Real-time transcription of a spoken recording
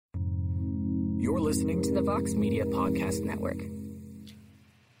You're listening to the Vox Media Podcast Network.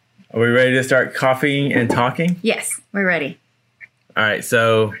 Are we ready to start coffeeing and talking? Yes, we're ready. All right,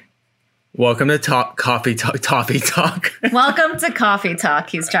 so welcome to Coffee Talk. Welcome to Coffee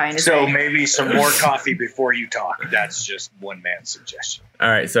Talk, he's trying to say. So maybe some more coffee before you talk. That's just one man's suggestion. All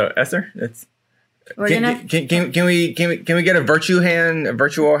right, so Esther, Can we get a virtual hand?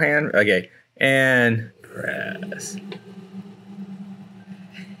 Okay, and press.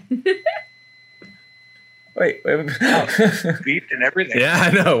 Wait. Oh, beeped and everything. Yeah, I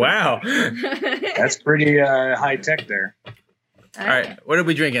know. Wow. That's pretty high tech there. All right. What are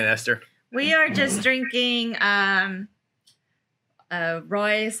we drinking, Esther? We are just drinking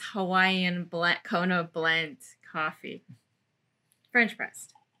Roy's Hawaiian Kona Blend coffee. French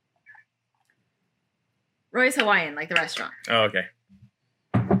pressed. Roy's Hawaiian, like the restaurant. Oh, okay.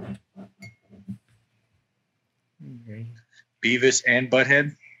 Beavis and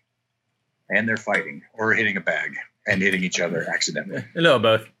Butthead. And they're fighting or hitting a bag and hitting each other accidentally. A little of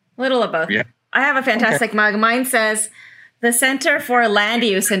both. Little of both. Yeah. I have a fantastic mug. Mine says, the Center for Land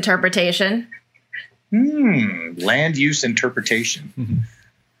Use Interpretation. Land use interpretation.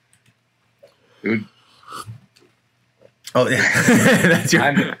 Dude. Oh, yeah. That's your...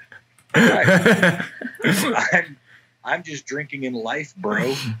 I'm just drinking in life,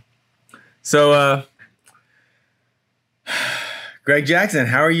 bro. So, Greg Jackson,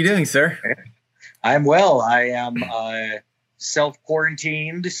 how are you doing, sir? I'm well. I am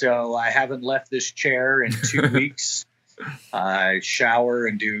self-quarantined, so I haven't left this chair in 2 weeks. I shower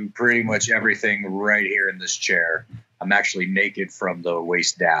and do pretty much everything right here in this chair. I'm actually naked from the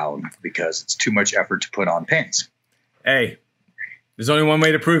waist down because it's too much effort to put on pants. Hey, there's only one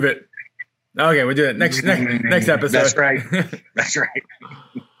way to prove it. Okay, we'll do it next episode. That's right. That's right.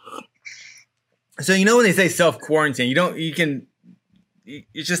 So when they say self-quarantine,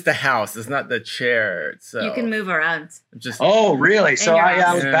 it's just the house. It's not the chair. So You can move around. Oh, really? So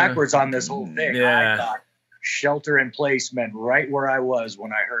I was Yeah. backwards on this whole thing. Yeah. I thought shelter in place meant right where I was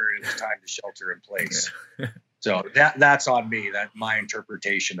when I heard it was time to shelter in place. So that's on me. That my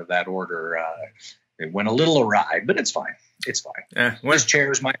interpretation of that order it went a little awry, but it's fine. It's fine. This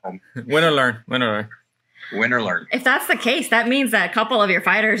chair is my home. Win or learn. Win or learn. If that's the case, that means that a couple of your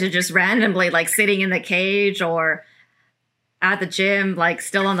fighters are just randomly like sitting in the cage or at the gym, like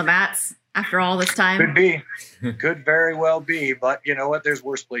still on the mats after all this time. Could be. Could very well be. But you know what? There's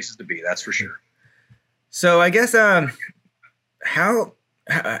worse places to be. That's for sure. So I guess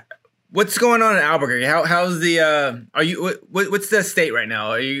what's going on in Albuquerque? How's the what's the state right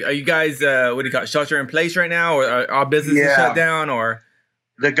now? Are you guys what do you call it, shelter in place right now, or are all businesses shut down, or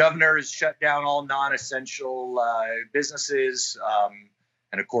the governor has shut down all non-essential businesses,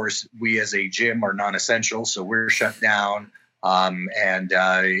 and of course we as a gym are non-essential, so we're shut down. And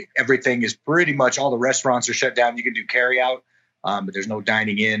everything is pretty much, all the restaurants are shut down. You can do carry out, but there's no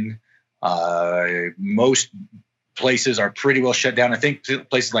dining in. Most places are pretty well shut down. I think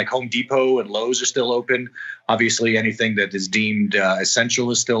places like Home Depot and Lowe's are still open. Obviously anything that is deemed essential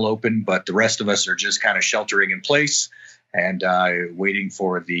is still open, but the rest of us are just kind of sheltering in place and waiting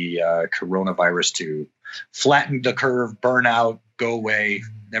for the coronavirus to flatten the curve, burn out, go away,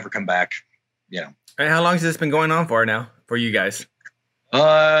 never come back. And how long has this been going on for now for you guys?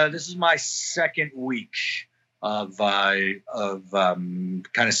 This is my second week of kind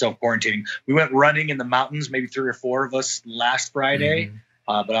of self-quarantining. We went running in the mountains, maybe 3 or 4 of us last Friday,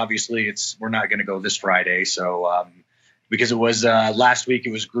 but obviously we're not going to go this Friday. So because it was last week,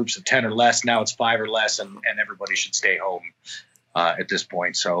 it was groups of 10 or less. Now it's 5 or less, and everybody should stay home at this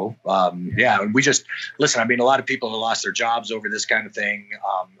point. So we just listen. I mean, a lot of people have lost their jobs over this kind of thing.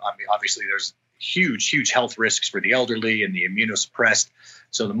 Obviously there's huge health risks for the elderly and the immunosuppressed.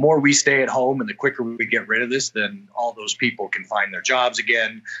 So the more we stay at home and the quicker we get rid of this, then all those people can find their jobs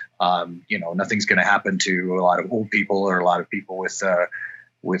again. Nothing's going to happen to a lot of old people or a lot of people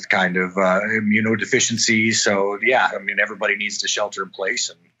with kind of immunodeficiencies. So everybody needs to shelter in place,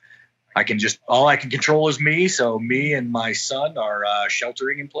 and all I can control is me. So me and my son are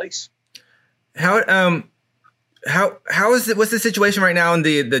sheltering in place. How is it? What's the situation right now in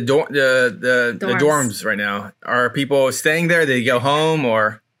the dorms right now? Are people staying there? They go home,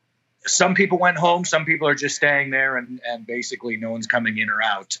 or some people went home. Some people are just staying there, and basically no one's coming in or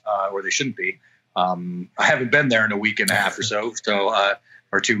out, or they shouldn't be. I haven't been there in a week and a half or so,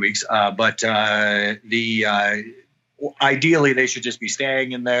 or 2 weeks. But ideally, they should just be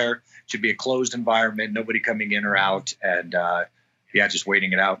staying in there. It should be a closed environment, nobody coming in or out, and just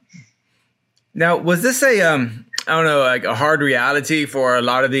waiting it out. Now, was this like a hard reality for a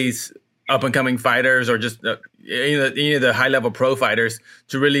lot of these up and coming fighters, or just the high level pro fighters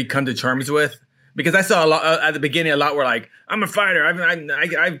to really come to terms with? Because I saw a lot at the beginning. A lot were like, "I'm a fighter.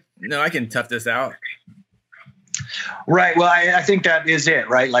 I can tough this out." Right. Well, I think that is it.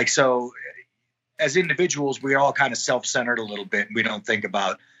 Right. Like, so as individuals, we're all kind of self-centered a little bit. We don't think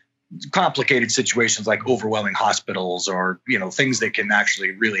about complicated situations like overwhelming hospitals or, things that can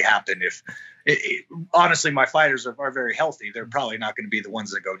actually really happen. If honestly, my fighters are very healthy. They're probably not going to be the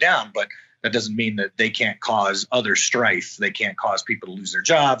ones that go down, but that doesn't mean that they can't cause other strife. They can't cause people to lose their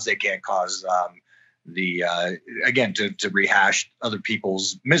jobs. They can't cause to rehash other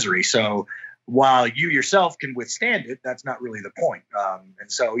people's misery. So while you yourself can withstand it, that's not really the point.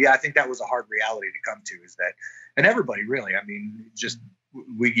 And so, I think that was a hard reality to come to, is that, and everybody really, I mean, just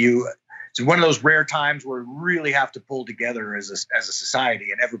it's one of those rare times where we really have to pull together as a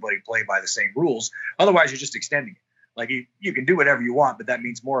society and everybody play by the same rules. Otherwise, you're just extending it. Like you can do whatever you want, but that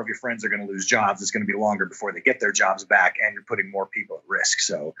means more of your friends are going to lose jobs. It's going to be longer before they get their jobs back, and you're putting more people at risk.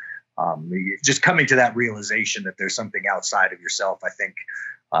 So just coming to that realization that there's something outside of yourself, I think,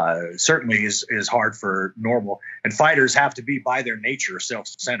 certainly is hard for normal. And fighters have to be, by their nature,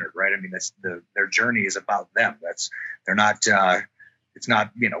 self-centered, right? I mean, their journey is about them. They're not. It's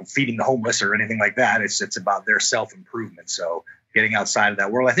not, feeding the homeless or anything like that. It's about their self-improvement. So getting outside of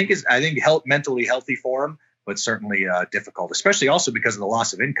that world, I think mentally healthy for them, but certainly difficult, especially also because of the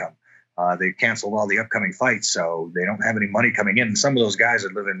loss of income. They canceled all the upcoming fights, so they don't have any money coming in. And some of those guys are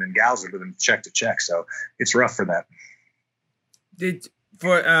living, and gals are living check to check. So it's rough for that.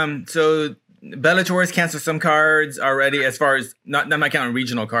 So Bellator has canceled some cards already, as far as I'm not counting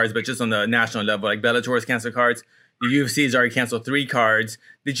regional cards, but just on the national level, like Bellator has canceled cards. The UFC has already canceled 3 cards.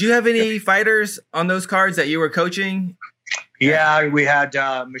 Did you have any fighters on those cards that you were coaching? Yeah, we had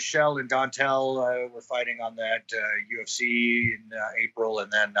Michelle and Dontel were fighting on that UFC in April,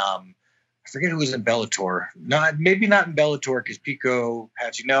 and then I forget who was in Bellator. Maybe not in Bellator because Pico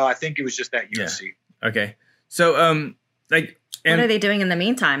Pachi. No, I think it was just that UFC. Yeah. Okay, so what are they doing in the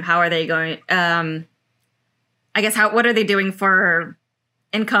meantime? How are they going? What are they doing for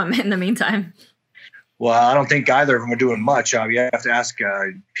income in the meantime? Well, I don't think either of them are doing much. You have to ask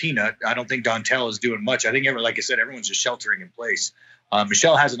Peanut. I don't think Dontel is doing much. I think, like I said, everyone's just sheltering in place.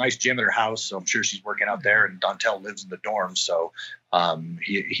 Michelle has a nice gym at her house, so I'm sure she's working out there. And Dontel lives in the dorm, so I'm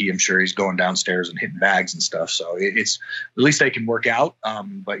sure he's going downstairs and hitting bags and stuff. So it's at least they can work out.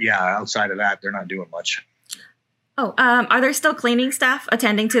 But yeah, outside of that, they're not doing much. Oh, are there still cleaning staff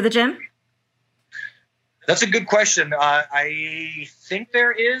attending to the gym? That's a good question. I think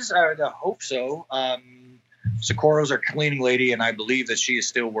there is. I hope so. Socorro's our cleaning lady, and I believe that she is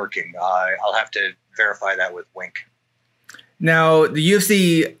still working. I'll have to verify that with Wink. Now, the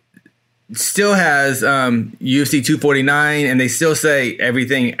UFC still has UFC 249, and they still say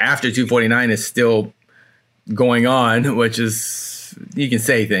everything after 249 is still going on, which is, you can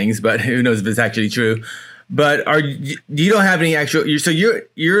say things, but who knows if it's actually true. But you don't have any actual? So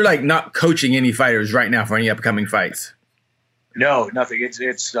you're like not coaching any fighters right now for any upcoming fights? No, nothing.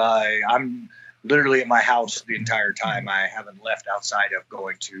 It's I'm literally at my house the entire time. I haven't left outside of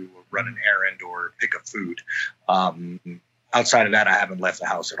going to run an errand or pick up food. Outside of that, I haven't left the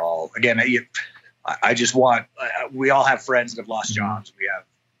house at all. Again, I just want. We all have friends that have lost jobs. We have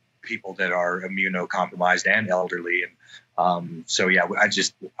people that are immunocompromised and elderly, and so yeah,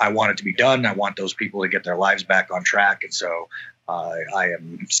 I want it to be done. I want those people to get their lives back on track. And so I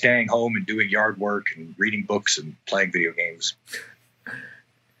am staying home and doing yard work and reading books and playing video games.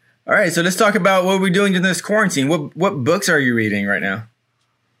 All right. So let's talk about what we're doing in this quarantine. What books are you reading right now?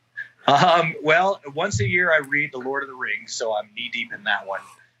 Well, once a year I read The Lord of the Rings. So I'm knee deep in that one.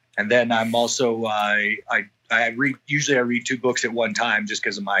 And then I'm also, I read 2 books at one time just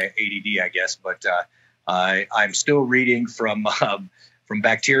because of my ADD, I guess. But I'm still reading from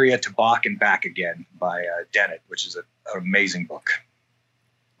Bacteria to Bach and Back Again by Dennett, which is an amazing book.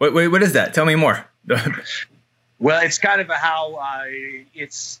 Wait, what is that? Tell me more. Well, it's kind of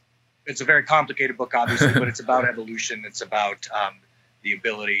it's a very complicated book, obviously, but it's about evolution. It's about the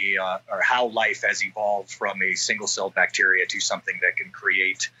ability or how life has evolved from a single-celled bacteria to something that can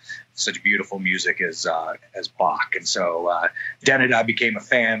create such beautiful music as Bach. And so Dennett, I became a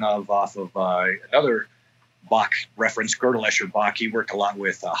fan of off of another Bach reference, Gödel Escher Bach. He worked a lot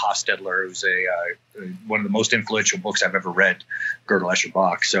with Hofstadter, who's one of the most influential books I've ever read, Gödel Escher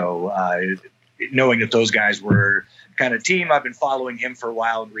Bach. So knowing that those guys were kind of team, I've been following him for a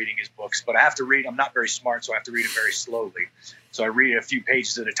while and reading his books. But I have to read. I'm not very smart, so I have to read it very slowly. So I read a few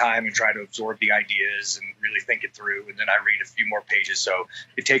pages at a time and try to absorb the ideas and really think it through. And then I read a few more pages. So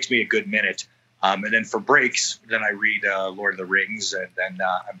it takes me a good minute. And then for breaks, then I read Lord of the Rings, and then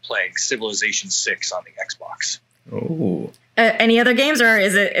I'm playing Civilization 6 on the Xbox. Oh. Any other games, or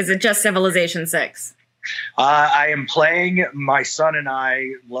is it just Civilization 6? I am playing. My son and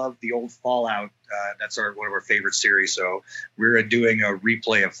I love the old Fallout. That's one of our favorite series. So we're doing a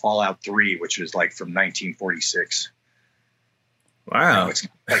replay of Fallout 3, which was like from 1946. Wow. No, it's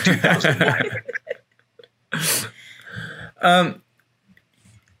like 2009.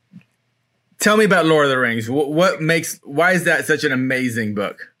 Tell me about Lord of the Rings. Why is that such an amazing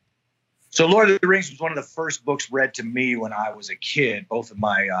book? So Lord of the Rings was one of the first books read to me when I was a kid. Both of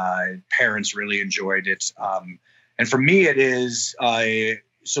my parents really enjoyed it. And for me, it is,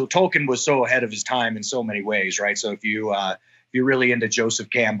 so Tolkien was so ahead of his time in so many ways, right? So if you're really into Joseph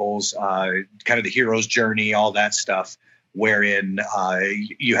Campbell's kind of the hero's journey, all that stuff, wherein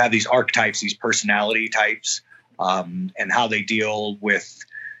you have these archetypes, these personality types, and how they deal with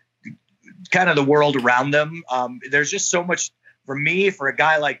kind of the world around them. There's just so much for me, for a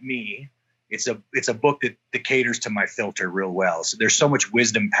guy like me. It's a book that caters to my filter real well. So there's so much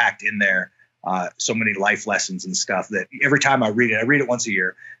wisdom packed in there, so many life lessons and stuff that every time I read it once a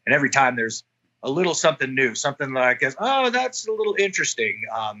year, and every time there's a little something new, something like, oh, that's a little interesting.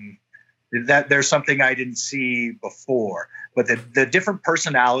 That there's something I didn't see before, but the different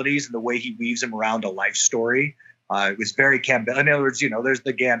personalities and the way he weaves them around a life story, it was very Campbell. In other words, there's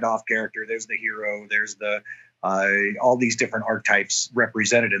the Gandalf character, there's the hero, there's the all these different archetypes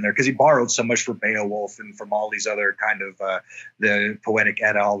represented in there, because he borrowed so much from Beowulf and from all these other kind of the Poetic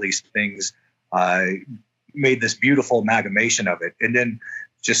Edda, all these things, made this beautiful amalgamation of it, and then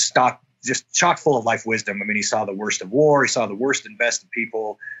just chock full of life wisdom. I mean, he saw the worst of war, he saw the worst and best of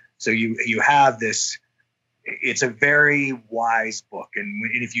people. So you have this. It's a very wise book, and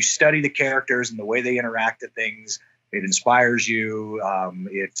if you study the characters and the way they interact with things, it inspires you.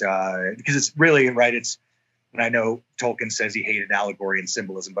 Because it's really right. And I know Tolkien says he hated allegory and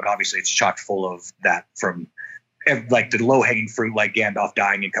symbolism, but obviously it's chock full of that, from like the low-hanging fruit, like Gandalf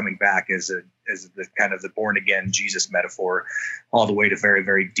dying and coming back as the kind of the born-again Jesus metaphor, all the way to very,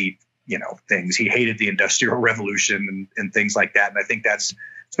 very deep, things. He hated the Industrial Revolution and things like that. And I think that's,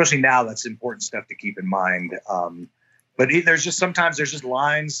 especially now, that's important stuff to keep in mind. But there's just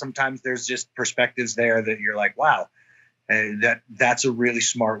lines, sometimes there's just perspectives there that you're like, wow. That's a really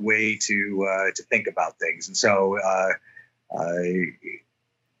smart way to think about things. And so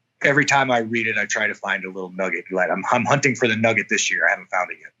every time I read it, I try to find a little nugget. Like I'm hunting for the nugget this year. I haven't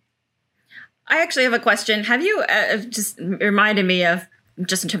found it yet. I actually have a question. Have you just reminded me of,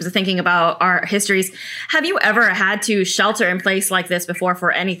 just in terms of thinking about our histories, have you ever had to shelter in place like this before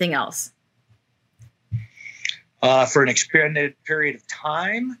for anything else? For an extended period of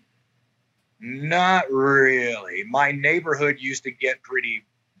time? Not really. My neighborhood used to get pretty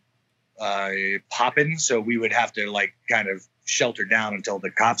poppin', so we would have to kind of shelter down until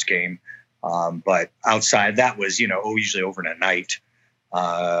the cops came. But outside, that was usually over in a night.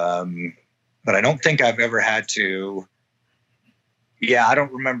 But I don't think I've ever had to. Yeah, I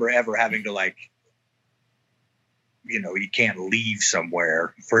don't remember ever having to you can't leave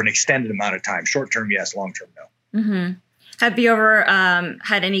somewhere for an extended amount of time. Short term, yes. Long term, no. Mm-hmm. Have you ever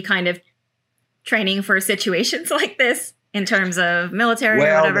had any kind of training for situations like this in terms of military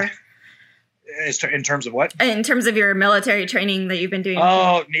or whatever? In terms of what? In terms of your military training that you've been doing.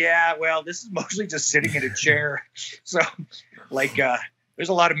 Oh, yeah. Well, this is mostly just sitting in a chair. So there's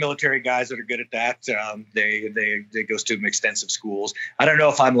a lot of military guys that are good at that. They go to extensive schools. I don't know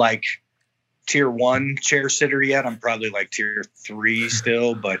if I'm tier 1 chair sitter yet. I'm probably tier 3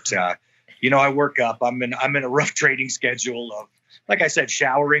 still, but I work up. I'm in a rough training schedule of, like I said,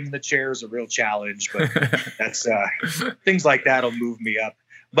 showering in the chair is a real challenge, but that's things like that'll move me up.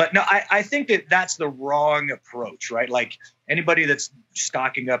 But no, I think that's the wrong approach, right? Like anybody that's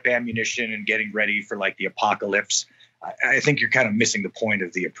stocking up ammunition and getting ready for the apocalypse, I think you're kind of missing the point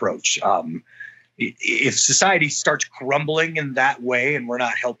of the approach. If society starts crumbling in that way and we're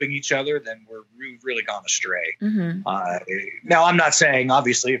not helping each other, then we've really gone astray. Mm-hmm. Now, I'm not saying,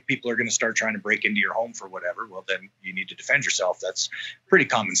 obviously, if people are going to start trying to break into your home for whatever, well, then you need to defend yourself. That's pretty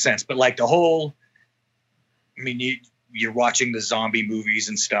common sense. But you're watching the zombie movies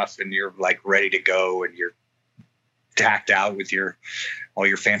and stuff, and you're ready to go, and you're tacked out with all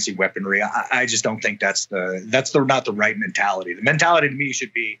your fancy weaponry. I just don't think that's not the right mentality. The mentality to me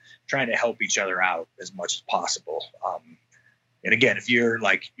should be trying to help each other out as much as possible. And again, if you're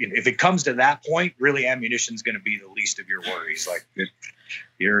if it comes to that point, really ammunition is going to be the least of your worries.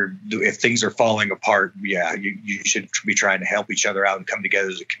 If things are falling apart, yeah, you should be trying to help each other out and come together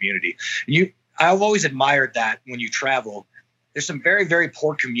as a community. I've always admired that when you travel. There's some very, very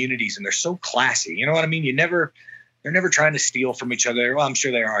poor communities, and they're so classy. You know what I mean? They're never trying to steal from each other. Well, I'm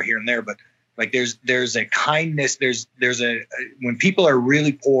sure they are here and there, but Like there's a kindness. There's when people are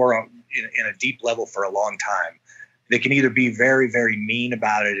really poor in a deep level for a long time, they can either be very, very mean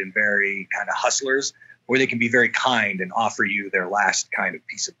about it and very kind of hustlers, or they can be very kind and offer you their last kind of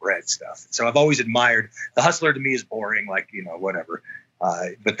piece of bread stuff. So I've always admired the hustler. To me is boring, like, whatever.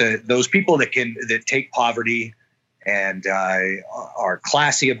 But those people that take poverty and are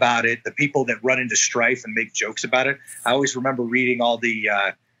classy about it, the people that run into strife and make jokes about it. I always remember reading all the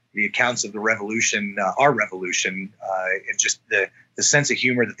accounts of the revolution, our revolution, and just the sense of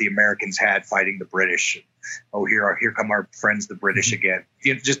humor that the Americans had fighting the British. Oh, here come our friends, the British again.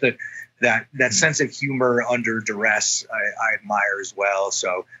 Just that sense of humor under duress, I admire as well.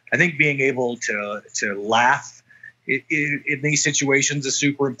 So I think being able to laugh in these situations is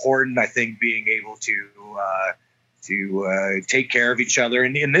super important. I think being able to take care of each other,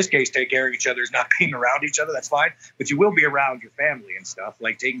 and in this case, take care of each other is not being around each other. That's fine, but you will be around your family and stuff,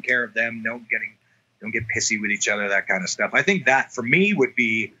 like taking care of them, don't get pissy with each other, that kind of stuff. I think that for me would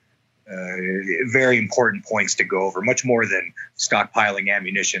be very important points to go over, much more than stockpiling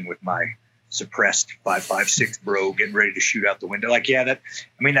ammunition with my suppressed 5.56 bro getting ready to shoot out the window. Like, yeah, that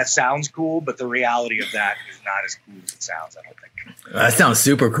sounds cool, but the reality of that is not as cool as it sounds, I don't think. That sounds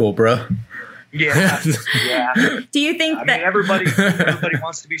super cool, bro. Yeah. Do you think that everybody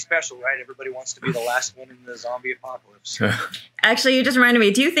wants to be special, right? Everybody wants to be the last one in the zombie apocalypse. Actually, you just reminded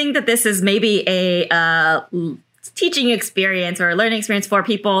me. Do you think that this is maybe a teaching experience or a learning experience for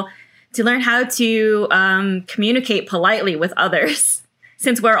people to learn how to communicate politely with others,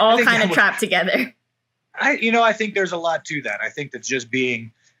 since we're all kind of trapped together? I think there's a lot to that. I think that just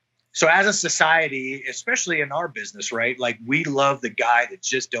being so as a society, especially in our business, right? Like, we love the guy that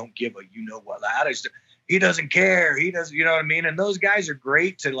just don't give a what. He doesn't care. He doesn't, you know what I mean? And those guys are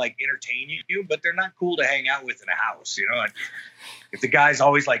great to like entertain you, but they're not cool to hang out with in a house. And if the guy's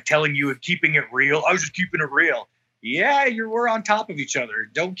always like telling you and keeping it real, I was just keeping it real. Yeah, we're on top of each other.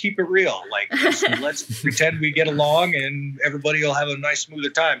 Don't keep it real. Like, let's pretend we get along and everybody will have a nice, smoother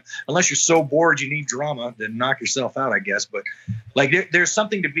time. Unless you're so bored you need drama, then knock yourself out, I guess. But like, there's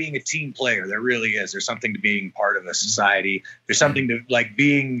something to being a team player. There really is. There's something to being part of a society. There's something to like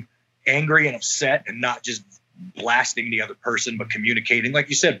being angry and upset and not just blasting the other person, but communicating, like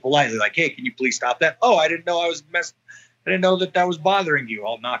you said, politely. Like, hey, can you please stop that? Oh, I didn't know I didn't know that was bothering you.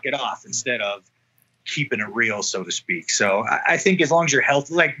 I'll knock it off, instead of keeping it real, so to speak. So I think as long as you're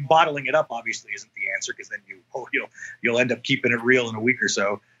healthy, like bottling it up obviously isn't the answer, because then you'll end up keeping it real in a week or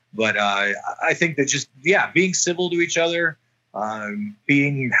so. But I think that just, being civil to each other,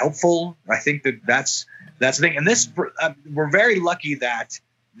 being helpful, I think that's the thing. And this, we're very lucky that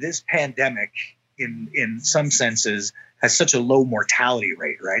this pandemic in some senses has such a low mortality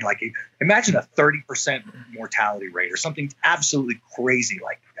rate, right? Like, imagine a 30% mortality rate or something absolutely crazy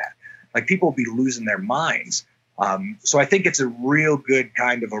like that. Like, people will be losing their minds. So I think it's a real good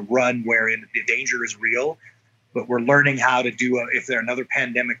kind of a run wherein the danger is real, but we're learning how to do if there another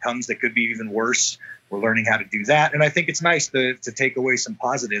pandemic comes that could be even worse, we're learning how to do that. And I think it's nice to take away some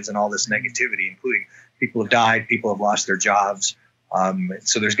positives in all this negativity, including people have died, people have lost their jobs.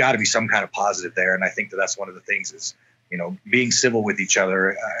 So there's got to be some kind of positive there. And I think that's one of the things is, being civil with each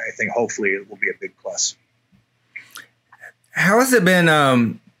other. I think hopefully it will be a big plus. How has it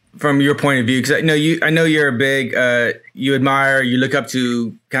been, from your point of view? Because I know you're a big, you admire, you look up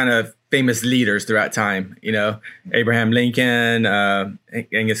to kind of famous leaders throughout time. Abraham Lincoln,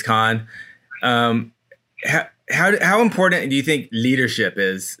 Genghis Khan. How important do you think leadership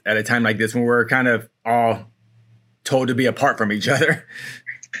is at a time like this, when we're kind of all told to be apart from each other?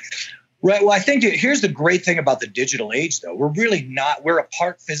 Right. Well, I think here's the great thing about the digital age, though. We're really not. We're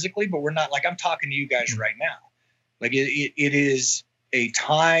apart physically, but we're not. Like, I'm talking to you guys right now. Like, it is a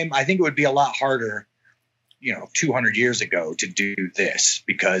time. I think it would be a lot harder, 200 years ago to do this,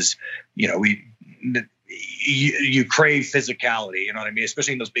 because, you crave physicality, you know what I mean?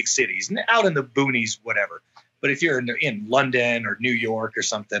 Especially in those big cities and out in the boonies, whatever. But if you're in London or New York or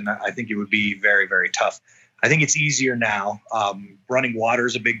something, I think it would be very, very tough. I think it's easier now. Running water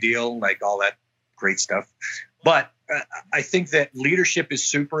is a big deal, like all that great stuff. But I think that leadership is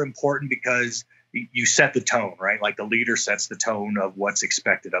super important, because you set the tone, right? Like, the leader sets the tone of what's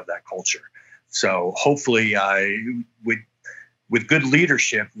expected of that culture. So hopefully with good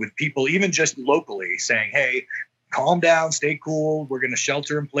leadership, with people, even just locally saying, hey, calm down, stay cool. We're going to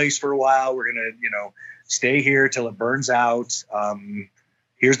shelter in place for a while. We're going to, stay here till it burns out.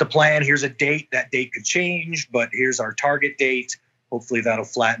 Here's the plan. Here's a date. That date could change, but here's our target date. Hopefully that'll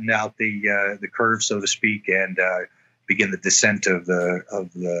flatten out the curve, so to speak, and begin the descent of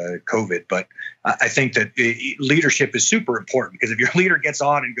the COVID. But I think that leadership is super important, because if your leader gets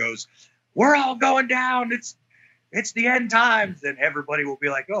on and goes, we're all going down. It's the end times. Then everybody will be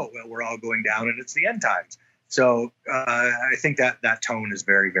like, oh, well, we're all going down and it's the end times. So I think that tone is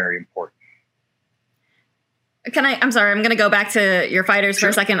very, very important. I'm sorry, I'm going to go back to your fighters for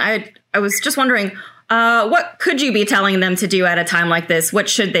a second. I was just wondering, what could you be telling them to do at a time like this? What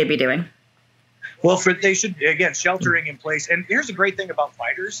should they be doing? Well, they should, again, sheltering in place. And here's the great thing about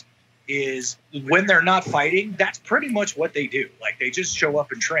fighters is when they're not fighting, that's pretty much what they do. Like, they just show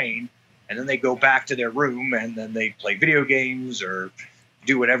up and train, and then they go back to their room, and then they play video games or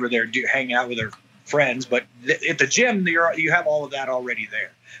do whatever they're hanging out with their friends. But at the gym, you have all of that already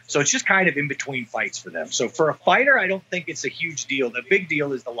there. So it's just kind of in between fights for them. So for a fighter, I don't think it's a huge deal. The big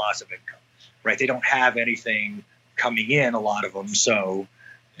deal is the loss of income, right? They don't have anything coming in, a lot of them. So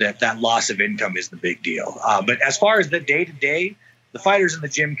that loss of income is the big deal. But as far as the day-to-day, the fighters in the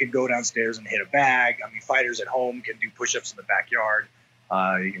gym can go downstairs and hit a bag. I mean, fighters at home can do push-ups in the backyard.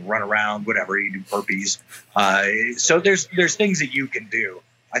 You can run around, whatever. You do burpees. So there's things that you can do.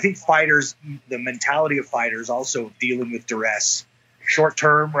 I think fighters, the mentality of fighters, also dealing with duress, short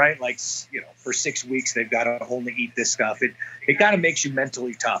term, right? Like, for 6 weeks they've got to only eat this stuff. It kind of makes you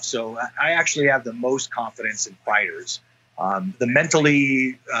mentally tough. So I actually have the most confidence in fighters. The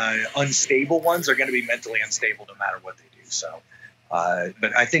mentally unstable ones are going to be mentally unstable no matter what they do. So,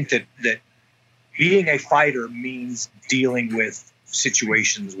 but I think that being a fighter means dealing with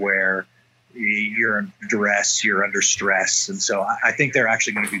situations where you're in duress, you're under stress, and so I think they're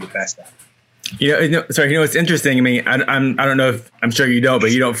actually going to be the best at it. Sorry, it's interesting. I mean, I don't know if, I'm sure you don't,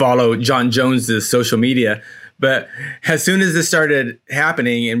 but you don't follow Jon Jones's social media. But as soon as this started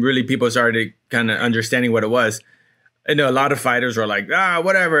happening and really people started kind of understanding what it was, I know a lot of fighters were like,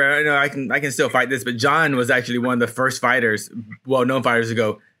 whatever, I can still fight this. But Jon was actually one of the first fighters, well-known fighters, to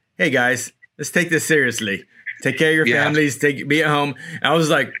go, hey guys, let's take this seriously. Take care of your families. Be at home. And I was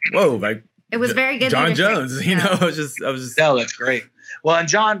like, whoa, like, it was very good. Jon Jones, I was just. No, that's great. Well, and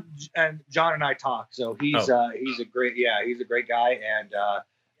Jon and I talk, so he's a great guy,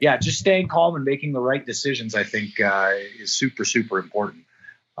 and just staying calm and making the right decisions, I think, is super, super important.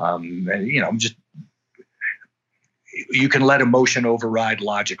 And just you can let emotion override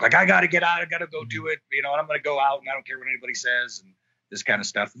logic. Like, I got to get out, I got to go do it, and I'm going to go out, and I don't care what anybody says, and this kind of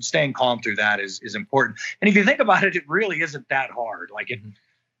stuff. And staying calm through that is important. And if you think about it, it really isn't that hard. Like if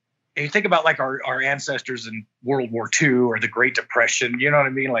you think about like our ancestors in World War II or the Great Depression, you know what I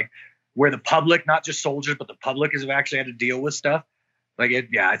mean? Like, where the public, not just soldiers, but the public has actually had to deal with stuff. Like,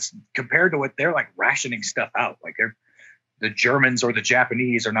 it's compared to what they're like rationing stuff out. Like, the Germans or the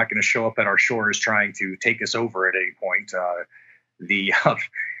Japanese are not going to show up at our shores trying to take us over at any point.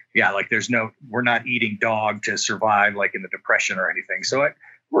 We're not eating dog to survive like in the Depression or anything. So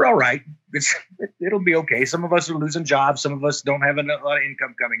we're all right. It'll be okay. Some of us are losing jobs. Some of us don't have a lot of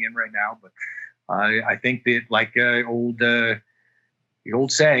income coming in right now. But I think that, like the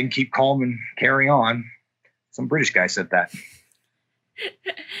old saying, keep calm and carry on. Some British guy said that.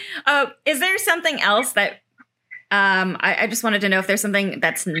 Is there something else that I just wanted to know if there's something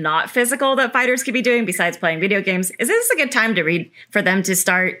that's not physical that fighters could be doing besides playing video games? Is this a good time to read for them to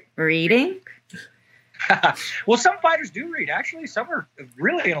start reading? Well, some fighters do read. Actually, some are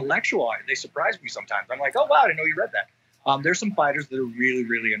really intellectual. They surprise me sometimes. I'm like, oh, wow, I didn't know you read that. There's some fighters that are really,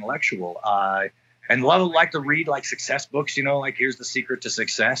 really intellectual and like to read like success books, like Here's the Secret to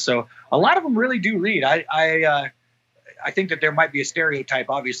Success. So a lot of them really do read. I think that there might be a stereotype,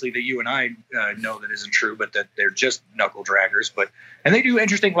 obviously, that you and I know that isn't true, but that they're just knuckle draggers. And they do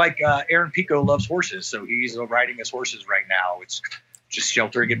interesting, like Aaron Pico loves horses. So he's riding his horses right now. It's just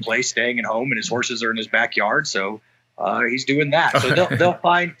sheltering in place, staying at home, and his horses are in his backyard. So he's doing that. So they'll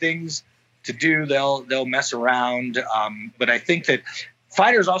find things to do. They'll mess around. But I think that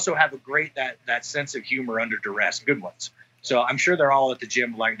fighters also have a great that sense of humor under duress, good ones. So I'm sure they're all at the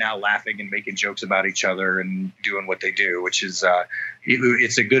gym right now laughing and making jokes about each other and doing what they do, which is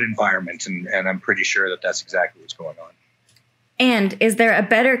it's a good environment. And I'm pretty sure that that's exactly what's going on. And is there a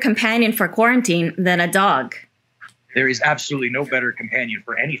better companion for quarantine than a dog? There is absolutely no better companion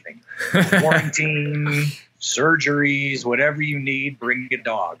for anything. Quarantine, surgeries, whatever you need, bring a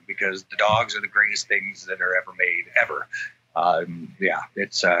dog, because the dogs are the greatest things that are ever made, ever.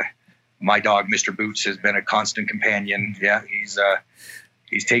 It's my dog, Mr. Boots, has been a constant companion. Yeah,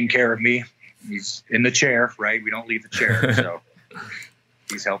 he's taking care of me. He's in the chair, right? We don't leave the chair, so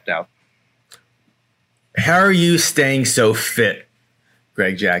he's helped out. How are you staying so fit,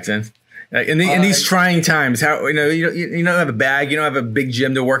 Greg Jackson? In these trying times, how you don't have a bag, you don't have a big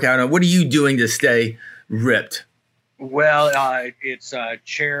gym to work out on. What are you doing to stay ripped? Well, it's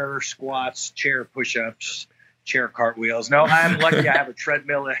chair squats, chair push-ups, chair cartwheels. No, I'm lucky. I have a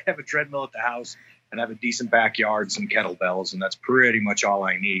treadmill. I have a treadmill at the house, and I have a decent backyard, some kettlebells, and that's pretty much all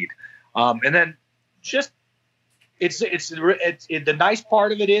I need. And then just the nice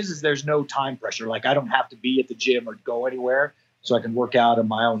part of it is there's no time pressure. Like I don't have to be at the gym or go anywhere, so I can work out on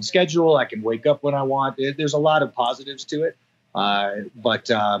my own schedule. I can wake up when I want. There's a lot of positives to it. But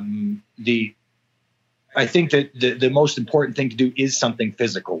I think that the most important thing to do is something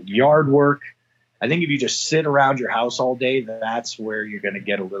physical. Yard work. I think if you just sit around your house all day, that's where you're going to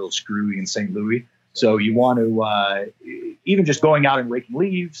get a little screwy in St. Louis. So you want to, even just going out and raking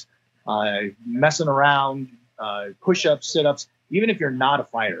leaves, messing around, push-ups, sit-ups, even if you're not a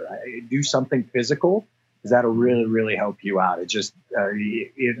fighter, do something physical, because that'll really, really help you out. It just,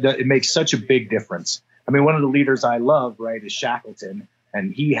 it makes such a big difference. I mean, one of the leaders I love, right, is Shackleton.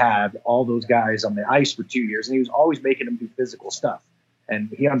 And he had all those guys on the ice for 2 years, and he was always making them do physical stuff. And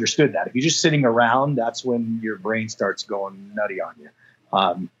he understood that. If you're just sitting around, that's when your brain starts going nutty on you.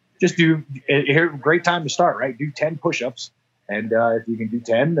 Just do, here, great time to start, right? Do 10 push-ups. And if you can do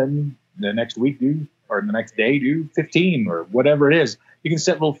 10, then the next week or the next day, do 15 or whatever it is. You can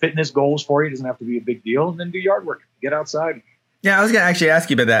set little fitness goals for you. It doesn't have to be a big deal. And then do yard work. Get outside. Yeah, I was going to actually ask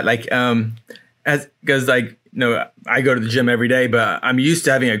you about that. Like, because like, I go to the gym every day, but I'm used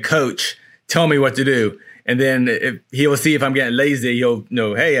to having a coach tell me what to do. And then if he will see if I'm getting lazy, he'll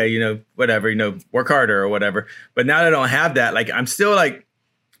know, hey, whatever, work harder or whatever. But now that I don't have that, like, I'm still like,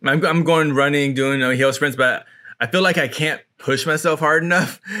 I'm going running, doing hill sprints, but I feel like I can't push myself hard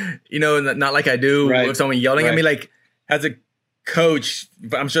enough, not like I do with someone yelling at me. Like, as a coach,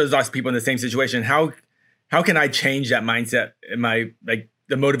 I'm sure there's lots of people in the same situation. How can I change that mindset?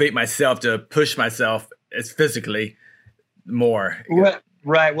 To motivate myself to push myself as physically more?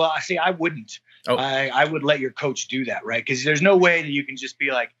 Right. Well, see, I wouldn't. Oh. I would let your coach do that, right? Because there's no way that you can just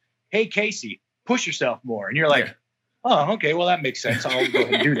be like, hey, Casey, push yourself more. And you're like, oh, okay, well, that makes sense. I'll go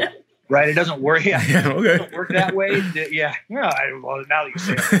ahead and do that. Right? It doesn't work. Yeah, okay. It doesn't work that way. Yeah. Well, now that you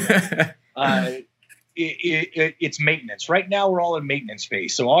say it, it's maintenance. Right now, we're all in maintenance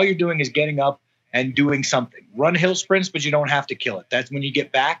phase. So all you're doing is getting up and doing something. Run hill sprints, but you don't have to kill it. That's when you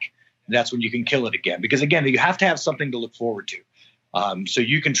get back. That's when you can kill it again. Because, again, you have to have something to look forward to. So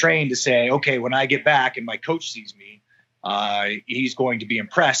you can train to say, okay, when I get back and my coach sees me, he's going to be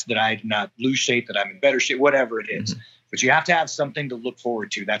impressed that I did not lose shape, that I'm in better shape, whatever it is. Mm-hmm. But you have to have something to look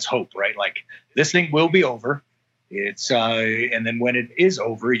forward to. That's hope, right? Like, this thing will be over. And then when it is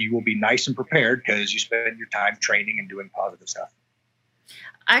over, you will be nice and prepared because you spend your time training and doing positive stuff.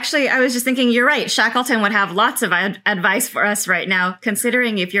 Actually, I was just thinking, you're right. Shackleton would have lots of advice for us right now,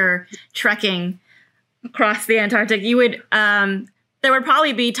 considering if you're trekking across the Antarctic, you would, there would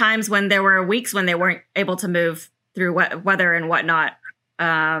probably be times when there were weeks when they weren't able to move through weather and whatnot.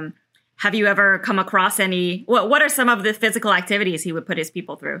 Have you ever come across what are some of the physical activities he would put his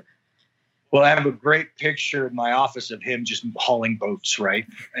people through? Well, I have a great picture in my office of him just hauling boats, right?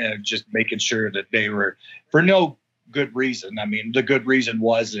 And just making sure that they were, for no good reason. I mean, the good reason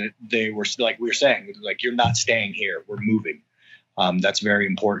was that they were, like we were saying, like, you're not staying here, we're moving. That's very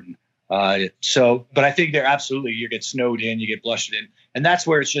important. But I think they're absolutely, you get snowed in, you get blushed in. And that's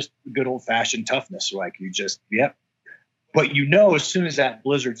where it's just good old fashioned toughness. Like, you just, But as soon as that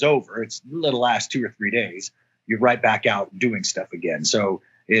blizzard's over, it'll last 2 or 3 days, you're right back out doing stuff again. So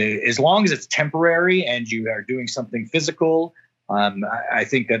as long as it's temporary and you are doing something physical, I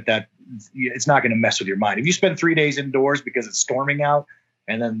think that it's not going to mess with your mind. If you spend 3 days indoors because it's storming out,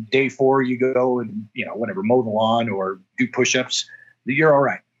 and then day 4 you go and mow the lawn or do push-ups, you're all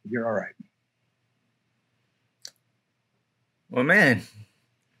right. You're all right. Well, man,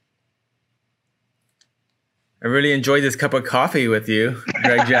 I really enjoyed this cup of coffee with you,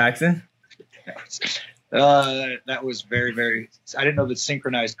 Greg Jackson. That was very, very. I didn't know that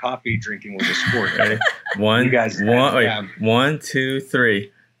synchronized coffee drinking was a sport. Ready? You guys, 1, 2,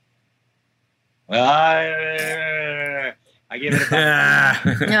 3. I give it about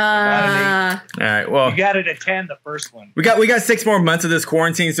all right. Well, you got it at 10. The first one. We got 6 more months of this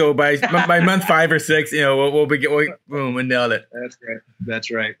quarantine, so by month 5 or 6, we'll nail it.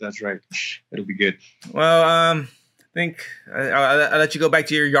 That's right. It'll be good. Well, I think I'll let you go back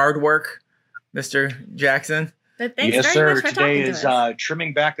to your yard work, Mr. Jackson. But thanks yes, very sir. much for Today talking is to us.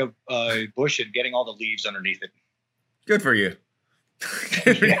 Trimming back a bush and getting all the leaves underneath it. Good for you.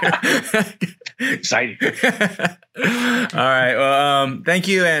 Exciting. All right. Well, thank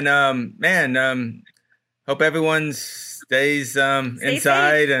you, and hope everyone stays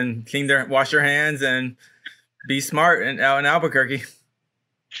inside safe. And wash their hands and be smart out in Albuquerque.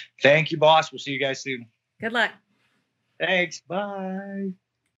 Thank you, boss. We'll see you guys soon. Good luck. Thanks. Bye.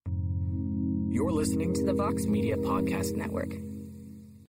 You're listening to the Vox Media Podcast Network.